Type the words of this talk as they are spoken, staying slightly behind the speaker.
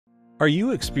Are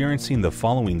you experiencing the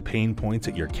following pain points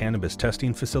at your cannabis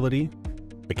testing facility?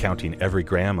 Accounting every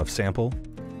gram of sample,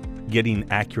 getting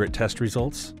accurate test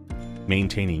results,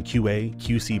 maintaining QA,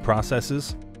 QC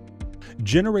processes,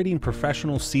 generating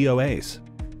professional CoAs,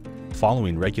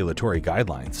 following regulatory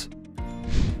guidelines.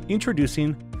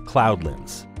 Introducing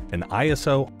CloudLIMS, an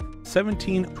ISO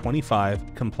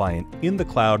 17025 compliant in the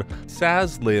cloud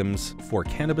SaaS LIMS for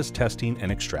cannabis testing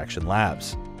and extraction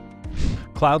labs.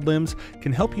 CloudLIMS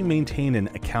can help you maintain an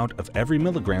account of every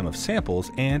milligram of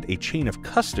samples and a chain of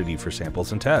custody for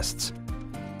samples and tests.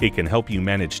 It can help you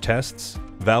manage tests,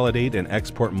 validate and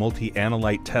export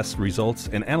multi-analyte test results,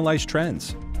 and analyze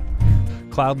trends.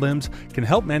 CloudLIMS can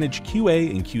help manage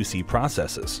QA and QC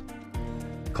processes.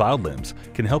 CloudLIMS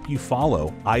can help you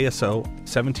follow ISO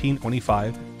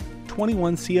 17025,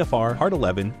 21 CFR Part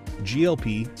 11,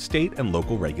 GLP, state and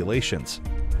local regulations.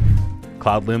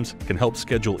 CloudLIMS can help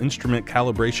schedule instrument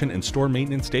calibration and store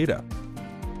maintenance data.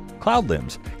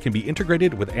 CloudLIMS can be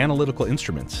integrated with analytical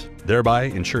instruments, thereby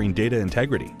ensuring data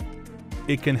integrity.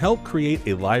 It can help create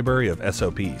a library of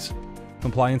SOPs,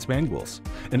 compliance manuals,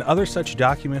 and other such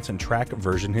documents and track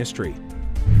version history.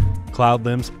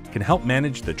 CloudLIMS can help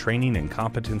manage the training and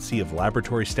competency of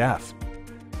laboratory staff.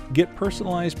 Get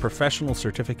personalized professional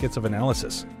certificates of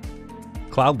analysis.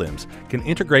 CloudLIMS can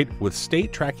integrate with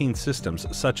state tracking systems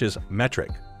such as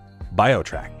Metric,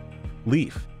 BioTrack,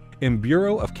 Leaf, and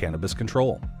Bureau of Cannabis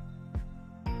Control.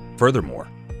 Furthermore,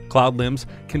 CloudLIMS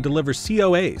can deliver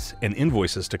CoAs and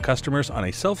invoices to customers on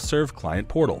a self-serve client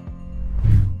portal.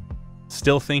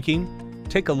 Still thinking?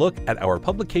 Take a look at our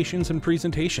publications and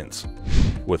presentations.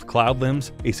 With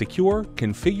CloudLIMS, a secure,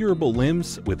 configurable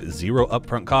LIMS with zero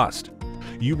upfront cost,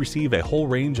 you receive a whole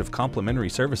range of complimentary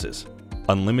services,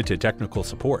 unlimited technical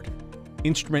support,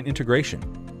 instrument integration,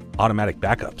 automatic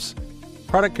backups,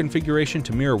 product configuration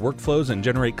to mirror workflows and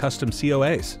generate custom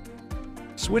CoAs.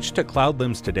 Switch to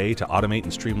CloudLIMS today to automate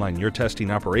and streamline your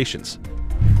testing operations.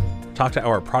 Talk to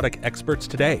our product experts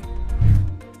today